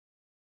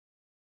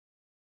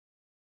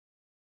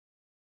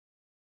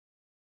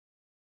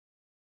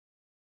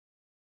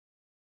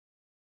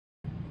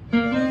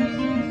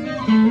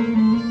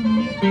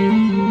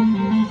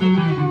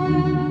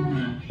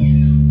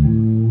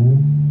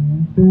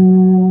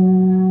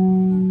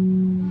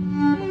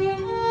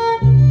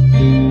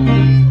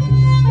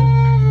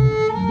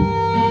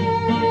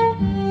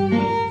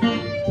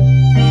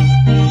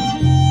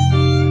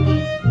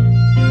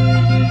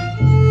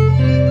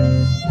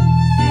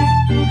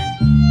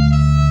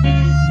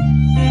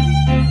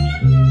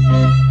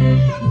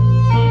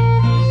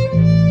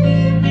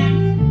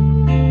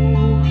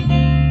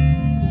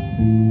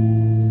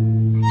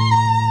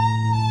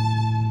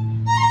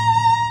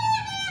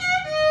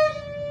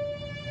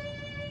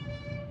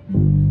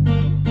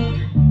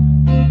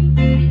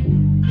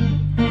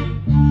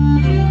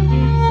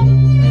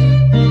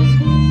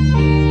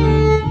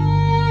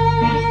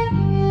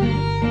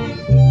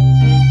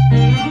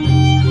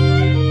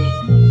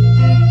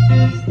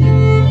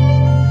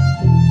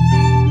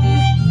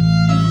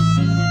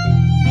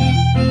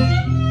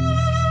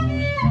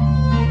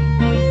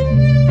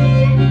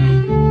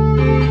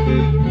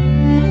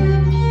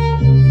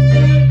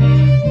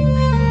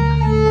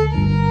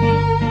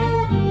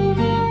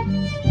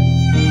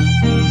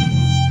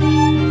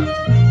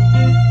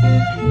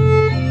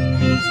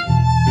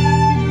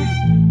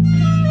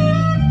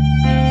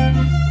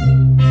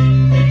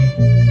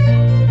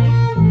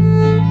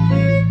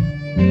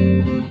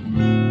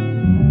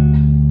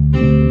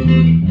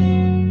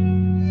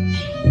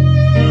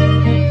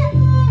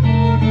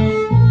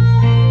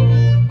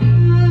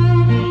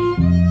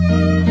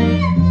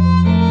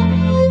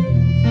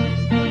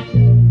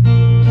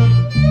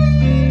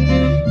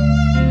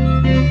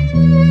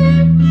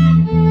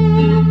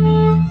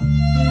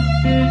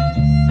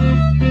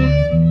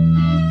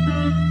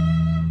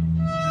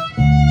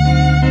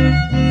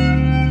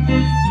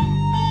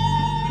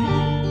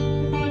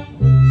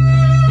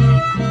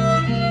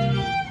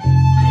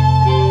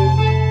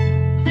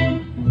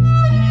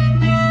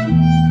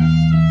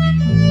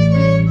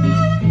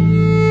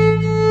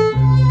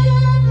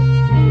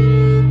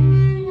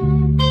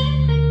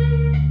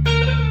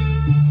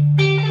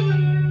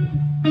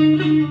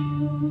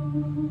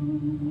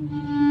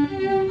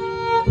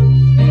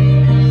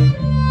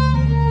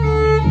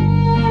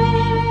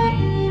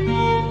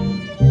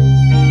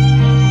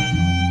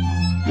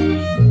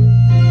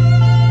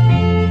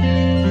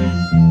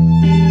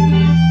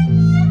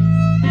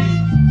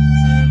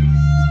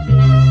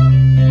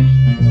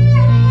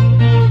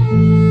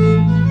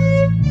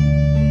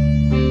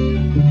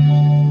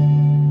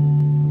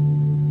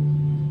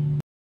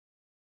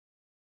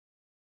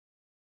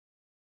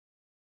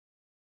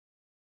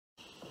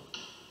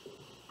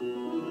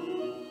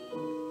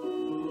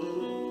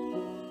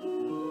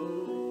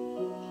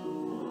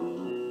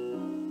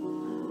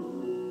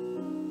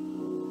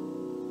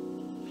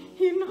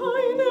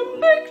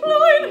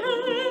Bäcklein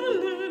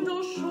helle, da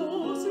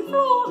schossen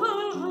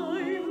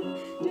Fräulein,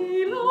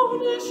 die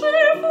launische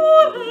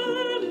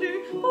Forelle,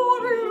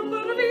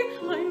 vorüber wie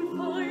ein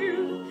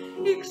Pfeil.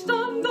 Ich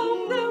stand an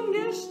dem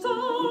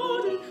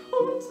Gestade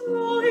und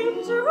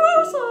lehnte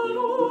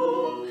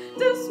Salon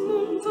des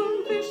muntern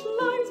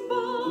Fischleins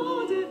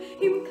Bade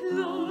im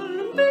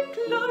klaren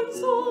Bäcklein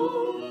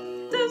so,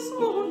 des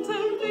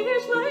muntern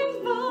Fischleins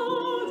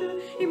Bade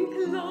im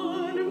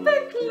klaren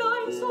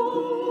Bäcklein so.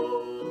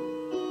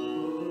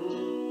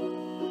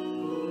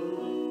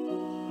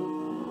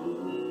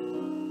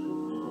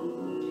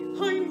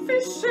 Ein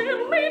Fischer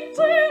mit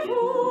der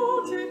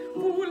Rute,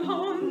 wohl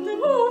Hand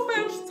wo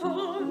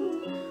Verstand,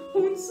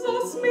 und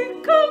saß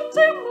mit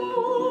kaltem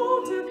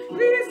Mute,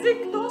 wie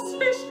sich das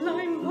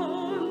Fischlein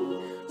wand.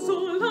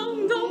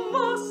 Solang am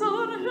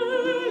Wasser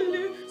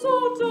Hölle, so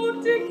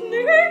tut ich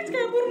nicht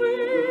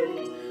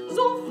gebrüht,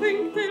 so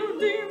fängt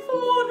die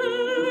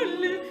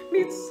Forelle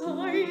mit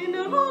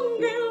seiner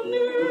Angel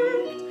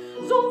nicht,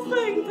 so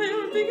fängt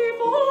die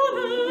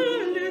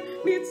Forelle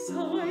mit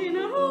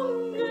seiner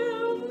Angel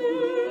nicht.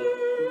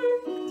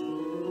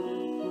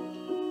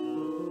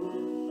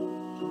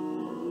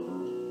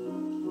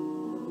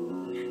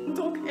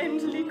 Doch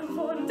endlich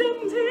vor dem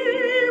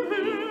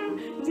Himmel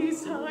die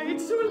Zeit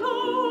zu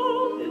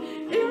lang.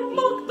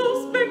 Mag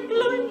das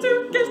Bäcklein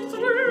tückest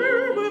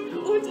drüber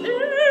und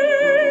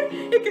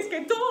ich es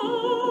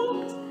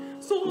gedacht.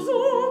 So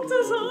suchte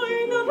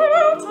seine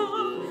Mutter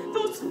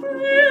das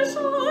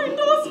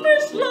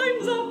Fischlein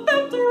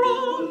sappelt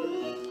dran.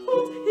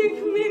 Und ich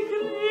mich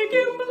krieg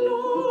im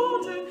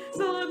Blute,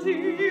 sah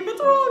die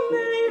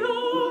Betrogene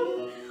an.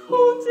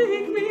 Und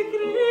ich mich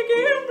krieg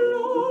im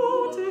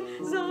Blute,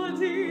 sah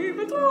die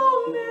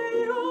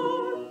Betrogene an.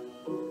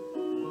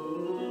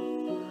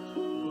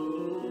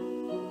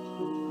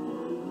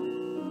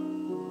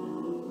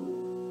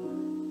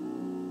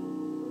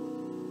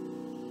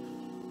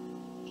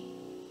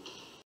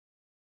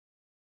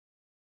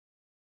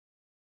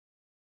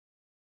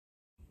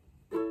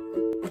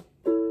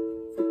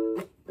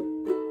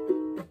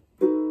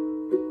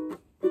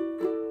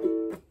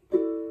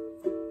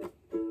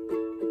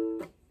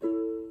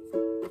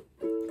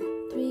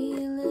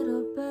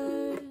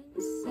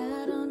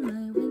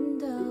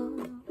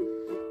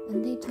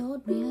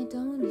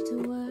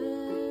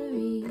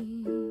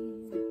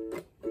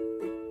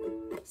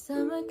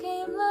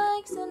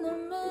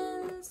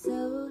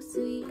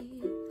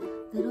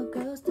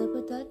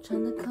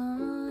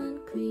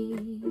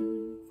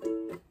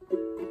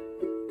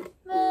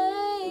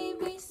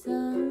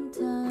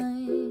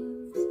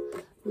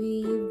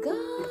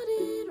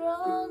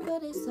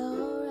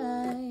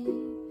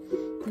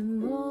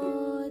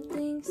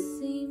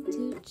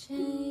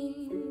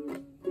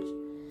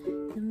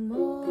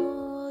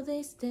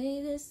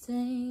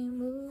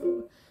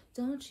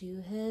 Don't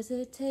you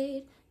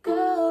hesitate,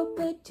 girl,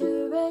 put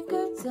your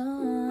records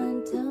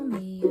on. Tell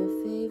me your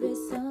favorite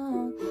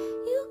song.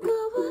 You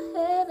go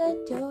ahead,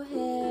 let your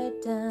hair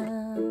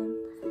down.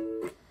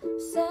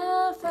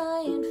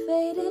 Sapphire and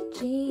faded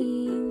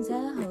jeans,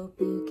 I hope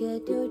you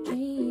get your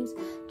dreams.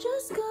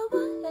 Just go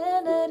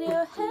ahead, let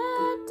your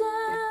hair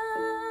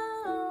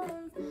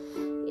down.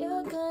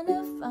 You're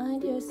gonna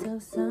find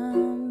yourself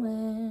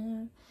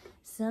somewhere,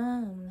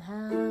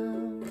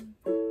 somehow.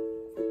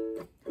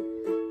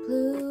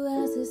 Blue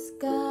as the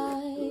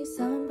sky,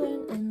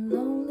 sunburned and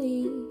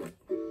lonely,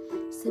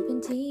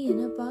 sipping tea in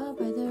a bar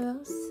by the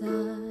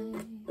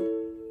roadside.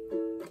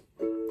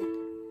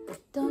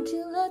 Don't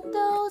you let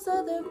those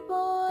other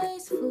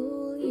boys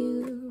fool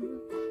you.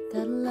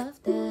 Gotta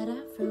love that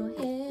afro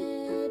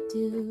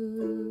hairdo.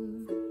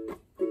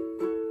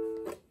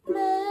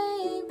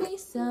 Maybe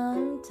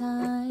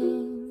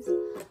sometimes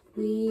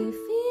we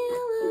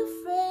feel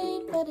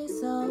afraid, but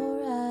it's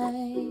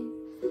alright.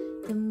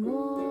 The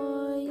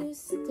more you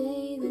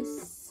stay the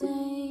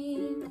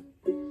same,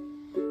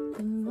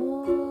 the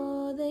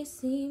more they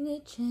seem to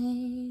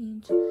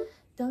change.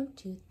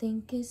 Don't you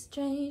think it's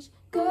strange?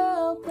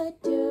 Girl,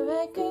 put your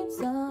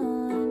records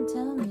on.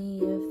 Tell me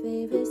your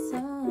favorite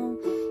song.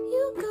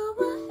 You go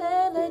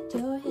ahead, let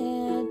your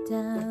hair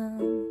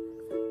down.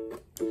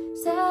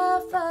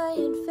 Sapphire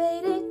and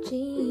faded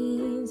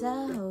jeans,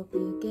 I hope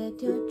you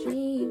get your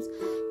dreams.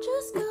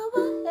 Just go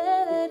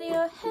ahead, let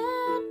your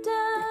hair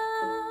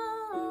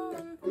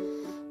down.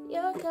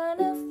 You're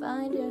gonna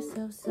find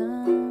yourself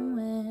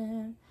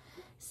somewhere,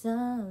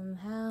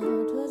 somehow.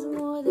 'Twas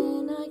more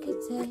than I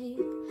could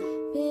take,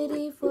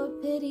 pity for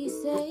pity's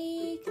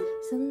sake.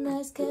 Some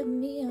nights kept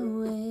me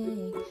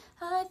awake.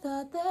 I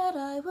thought that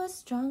I was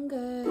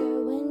stronger